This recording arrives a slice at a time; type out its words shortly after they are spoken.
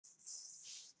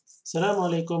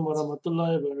Assalamualaikum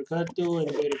warahmatullahi wabarakatuh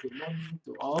and a very good morning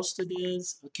to all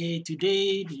students. Okay,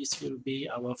 today this will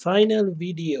be our final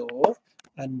video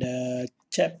under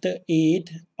chapter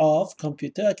 8 of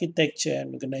computer architecture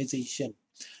and organization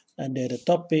under the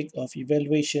topic of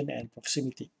evaluation and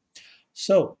proximity.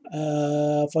 So,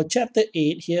 for chapter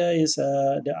 8, here is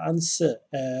the answer,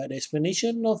 the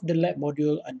explanation of the lab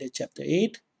module under chapter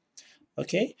 8.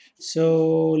 Okay,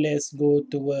 so let's go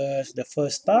towards the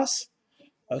first task.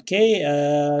 Okay,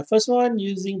 first one,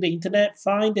 using the internet,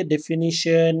 find the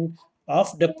definition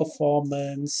of the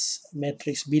performance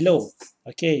matrix below.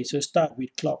 Okay, so start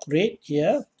with clock rate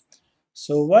here.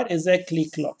 So what exactly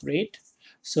clock rate?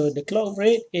 So the clock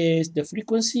rate is the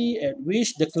frequency at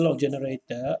which the clock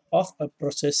generator of a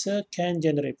processor can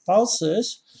generate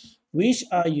pulses which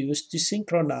are used to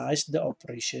synchronize the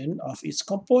operation of its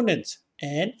components,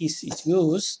 and is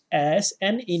used as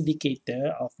an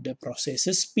indicator of the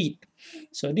processor speed.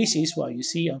 So this is what you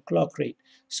see on clock rate.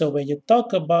 So when you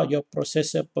talk about your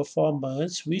processor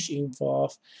performance, which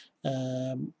involve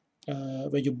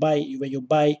when you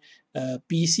buy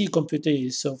PC computer,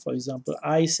 so for example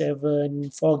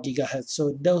i7 4 gigahertz.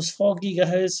 So those 4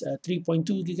 gigahertz,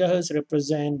 3.2 gigahertz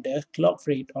represent the clock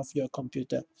rate of your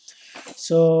computer.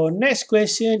 So next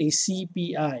question is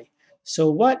CPI.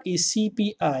 So what is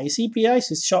CPI? CPI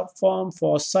is a short form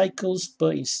for cycles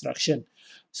per instruction.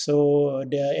 So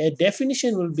the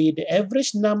definition will be the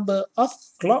average number of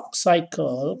clock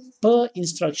cycle per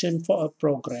instruction for a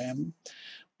program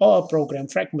or program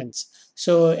fragments.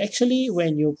 So actually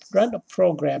when you run a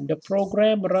program, the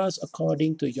program runs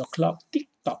according to your clock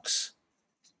tick-tocks.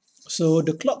 So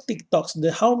the clock tick-tocks,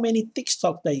 the how many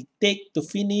tick-tocks they take to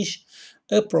finish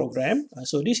a program.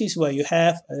 So this is where you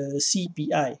have a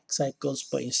CPI, cycles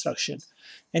per instruction.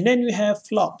 And then we have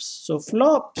flops. So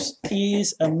flops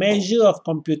is a measure of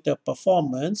computer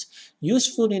performance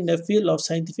useful in the field of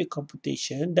scientific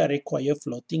computation that require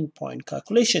floating point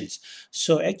calculations.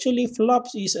 So actually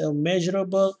flops is a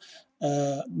measurable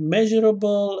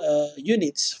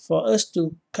units for us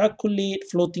to calculate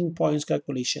floating points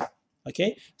calculation.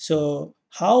 Okay, so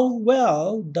how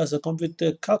well does a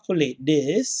computer calculate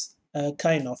this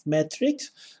kind of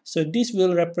metrics? So this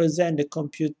will represent the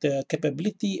computer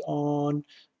capability on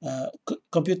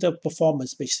computer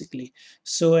performance basically.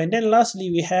 So and then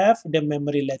lastly we have the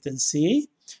memory latency.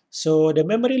 So the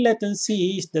memory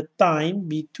latency is the time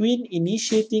between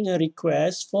initiating a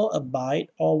request for a byte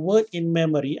or word in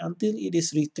memory until it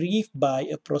is retrieved by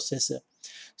a processor.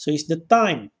 So it's the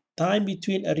time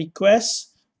between a request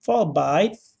for a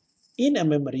byte in a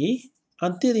memory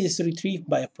until it is retrieved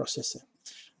by a processor.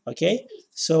 Okay,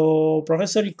 so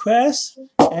processor request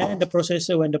and the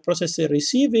processor, when the processor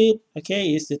receive it,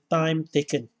 okay, is the time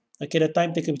taken. Okay, the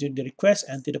time taken between the request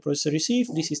until the processor receive,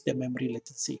 this is the memory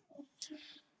latency.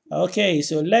 Okay,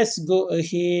 so let's go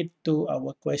ahead to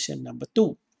our question number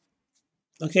 2.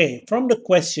 Okay, from the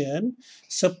question,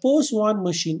 suppose one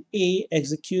machine A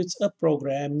executes a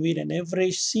program with an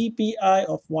average CPI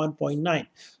of 1.9.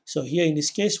 So here in this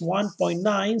case,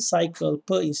 1.9 cycle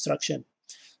per instruction.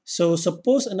 So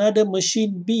suppose another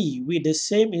machine B with the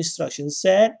same instruction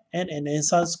set and an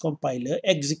enhanced compiler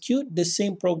execute the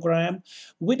same program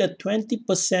with a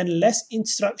 20% less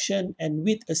instruction and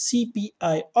with a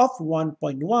CPI of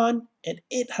 1.1 at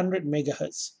 800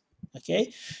 megahertz.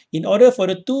 Okay, in order for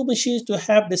the two machines to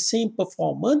have the same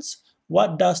performance,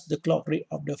 what does the clock rate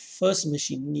of the first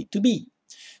machine need to be?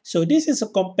 So this is a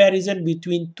comparison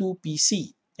between two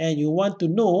PC, and you want to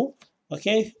know,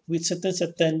 okay, with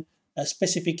certain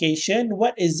specification,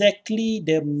 what exactly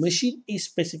the machine is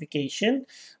specification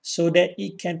so that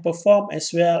it can perform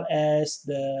as well as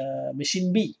the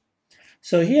machine B.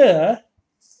 So here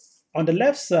on the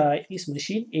left side is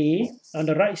machine A, on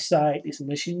the right side is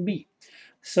machine B.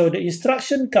 So the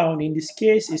instruction count in this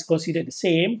case is considered the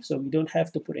same, so we don't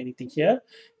have to put anything here.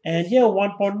 And here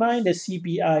 1.9, the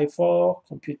CPI for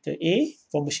computer A,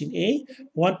 for machine A,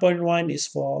 1.1 is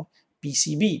for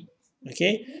PCB.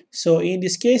 Okay, so in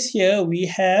this case here we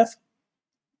have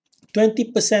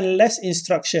 20% less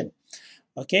instruction.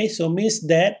 Okay, so means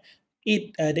that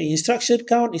the instruction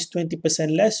count is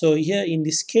 20% less. So here in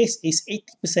this case is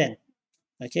 80%.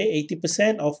 Okay,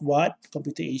 80% of what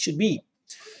computer A should be.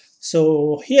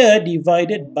 So here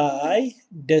divided by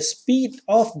the speed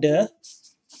of the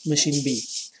machine B.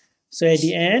 So at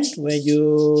the end, when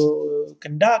you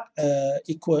conduct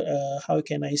how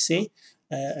can I say,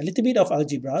 a little bit of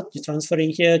algebra, you're transferring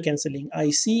here, cancelling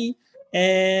IC,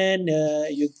 and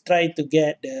you try to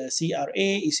get the CRA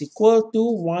is equal to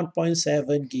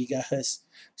 1.7 gigahertz.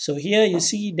 So here you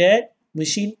see that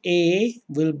machine A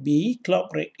will be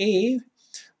clock rate A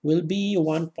will be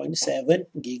 1.7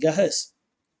 gigahertz.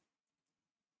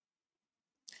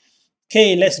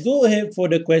 Okay, let's go ahead for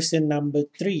the question number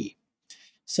 3.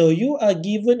 So you are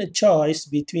given a choice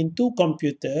between two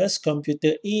computers,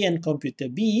 computer A and computer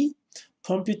B.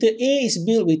 Computer A is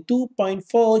built with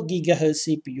 2.4 GHz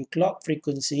CPU clock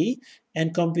frequency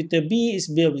and computer B is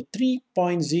built with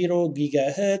 3.0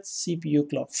 GHz CPU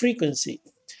clock frequency.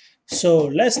 So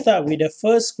let's start with the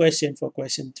first question for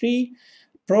question 3.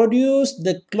 Produce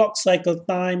the clock cycle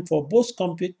time for both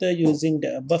computers using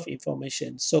the above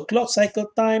information. So clock cycle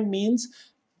time means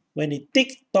when it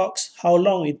tick-tocks, how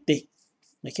long it takes.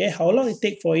 Okay, how long it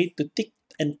takes for it to tick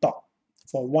and tock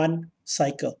for one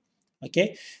cycle.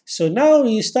 Okay, so now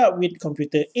we start with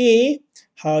computer A.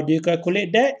 How do you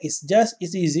calculate that? It's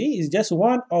easy. It's just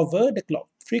 1 over the clock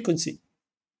frequency.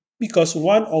 Because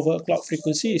 1 over clock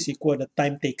frequency is equal to the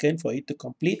time taken for it to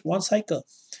complete one cycle.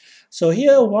 So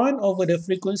here 1 over the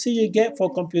frequency you get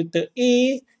for computer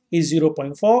A is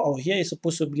 0.4, or here is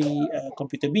supposed to be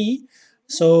computer B.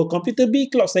 So computer B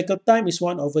clock cycle time is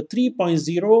 1 over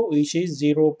 3.0, which is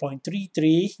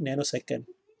 0.33 nanosecond.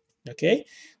 Okay,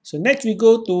 so next we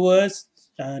go towards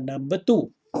number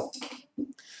 2.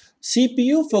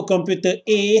 CPU for computer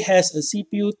A has a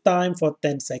CPU time for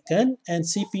 10 seconds and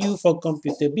CPU for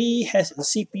computer B has a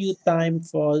CPU time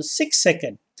for 6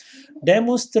 seconds.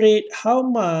 Demonstrate how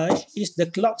much is the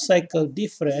clock cycle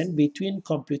difference between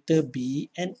computer B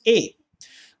and A.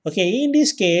 Okay, in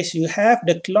this case, you have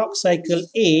the clock cycle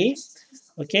A.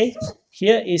 Okay,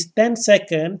 here is 10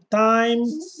 seconds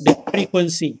times the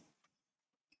frequency.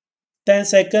 10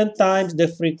 seconds times the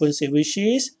frequency, which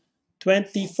is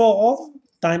 24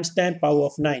 times 10 power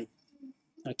of 9.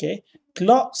 Okay,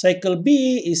 clock cycle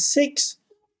B is 6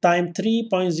 times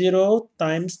 3.0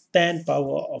 times 10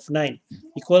 power of 9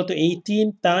 equal to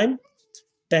 18 times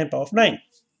 10 power of 9.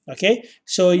 Okay,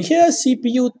 so here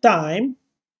CPU time,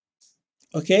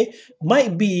 okay,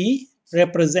 might be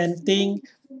representing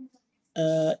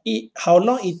how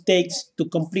long it takes to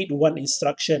complete one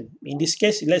instruction. In this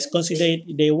case, let's consider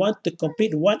it, they want to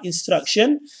complete one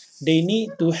instruction, they need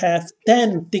to have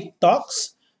 10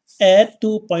 tick-tocks at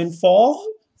 2.4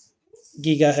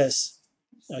 gigahertz.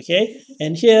 Okay,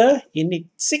 and here you need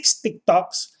 6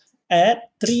 tick-tocks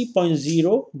at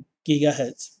 3.0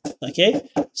 gigahertz. Okay,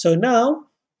 so now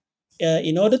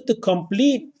in order to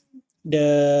complete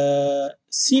the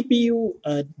CPU,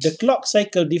 the clock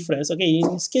cycle difference, okay,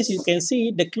 in this case you can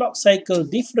see the clock cycle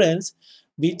difference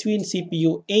between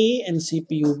CPU A and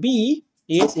CPU B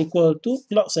is equal to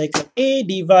clock cycle A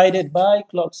divided by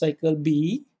clock cycle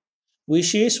B,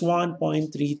 which is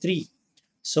 1.33.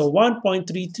 So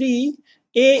 1.33,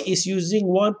 A is using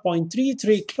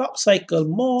 1.33 clock cycle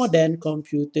more than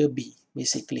computer B,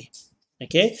 basically.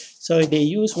 Okay, so they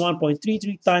use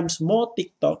 1.33 times more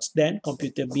tick-tocks than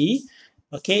computer B,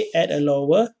 okay, at a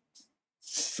lower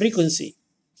frequency.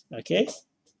 Okay,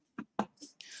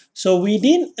 so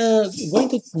within going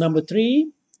to number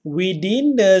 3,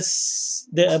 within the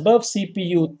above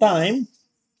CPU time,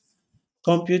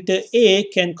 computer A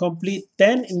can complete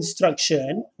 10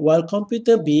 instructions while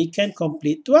computer B can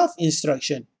complete 12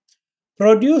 instructions.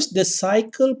 Produce the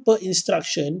cycle per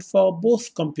instruction for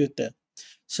both computers.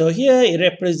 So here it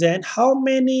represents how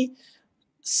many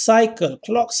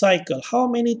clock cycle, how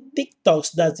many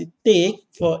tick-tocks does it take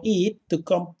for it to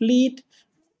complete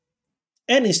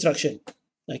an instruction.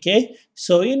 Okay,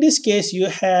 so in this case you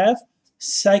have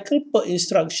cycle per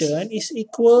instruction is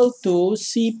equal to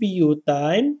CPU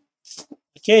time,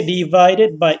 okay,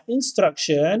 divided by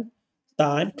instruction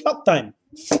time clock time.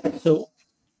 So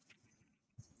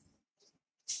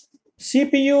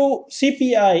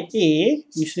CPI-A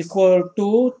is equal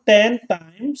to 10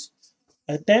 times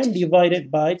 10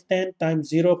 divided by 10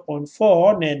 times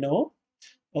 0.4 nano,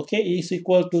 okay, is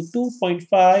equal to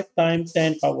 2.5 times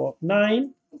 10 power of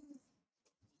 9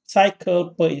 cycle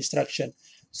per instruction.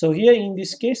 So here in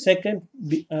this case, second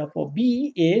for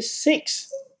B is 6.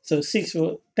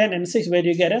 So 10 and 6, where do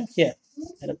you get them? Here,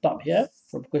 at the top here,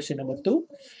 from question number 2.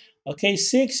 Okay,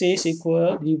 6 is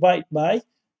equal, divide by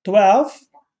 12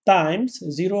 times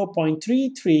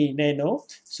 0.33 nano.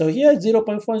 So here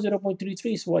 0.4,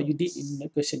 0.33 is what you did in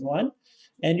question 1.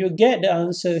 And you get the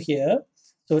answer here.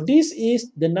 So this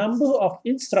is the number of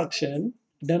instruction,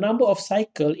 the number of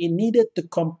cycle it needed to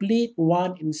complete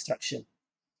one instruction.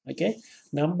 Okay,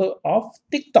 number of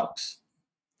tick-tocks.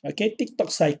 Okay, tick-tock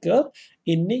cycle,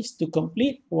 it needs to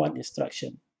complete one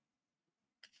instruction.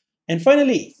 And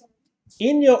finally,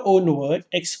 in your own word,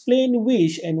 explain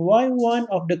which and why one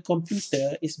of the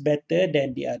computer is better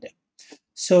than the other.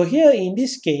 So here in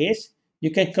this case,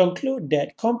 you can conclude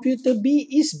that computer B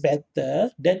is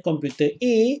better than computer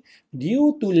A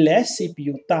due to less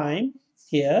CPU time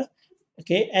here,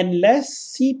 okay, and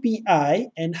less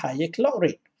CPI and higher clock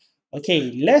rate.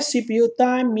 Okay, less CPU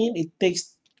time means it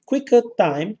takes quicker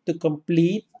time to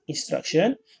complete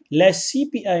instruction. Less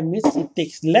CPI means it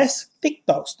takes less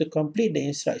TikToks to complete the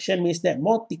instruction, means that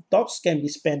more TikToks can be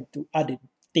spent to other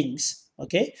things,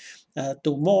 okay,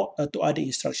 to other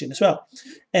instruction as well.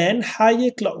 And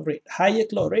higher clock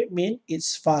rate means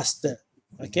it's faster,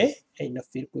 okay, in the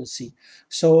frequency.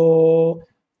 So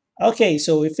okay,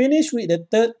 so we finish with the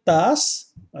third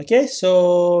task. Okay,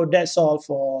 so that's all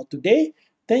for today.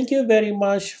 Thank you very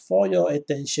much for your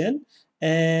attention,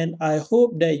 and I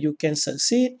hope that you can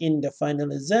succeed in the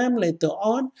final exam later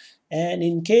on. And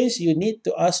in case you need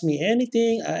to ask me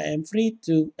anything, I'm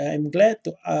glad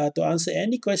to answer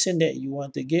any question that you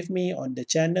want to give me on the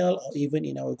channel or even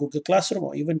in our Google Classroom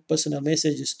or even personal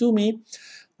messages to me.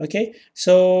 Okay,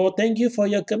 so thank you for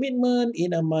your commitment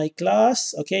in my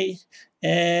class. Okay,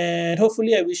 and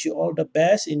hopefully I wish you all the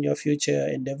best in your future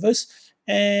endeavors,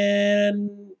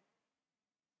 and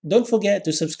don't forget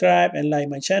to subscribe and like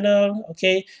my channel.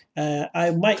 Okay, I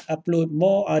might upload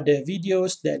more other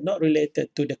videos that not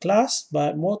related to the class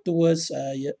but more towards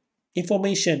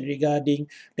information regarding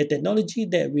the technology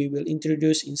that we will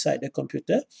introduce inside the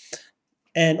computer,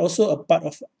 and also a part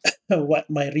of what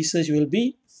my research will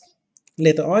be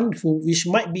later on, which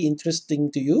might be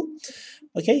interesting to you.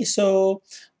 Okay, so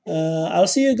I'll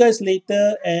see you guys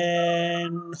later,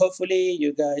 and hopefully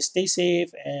you guys stay safe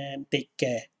and take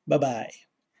care. Bye bye.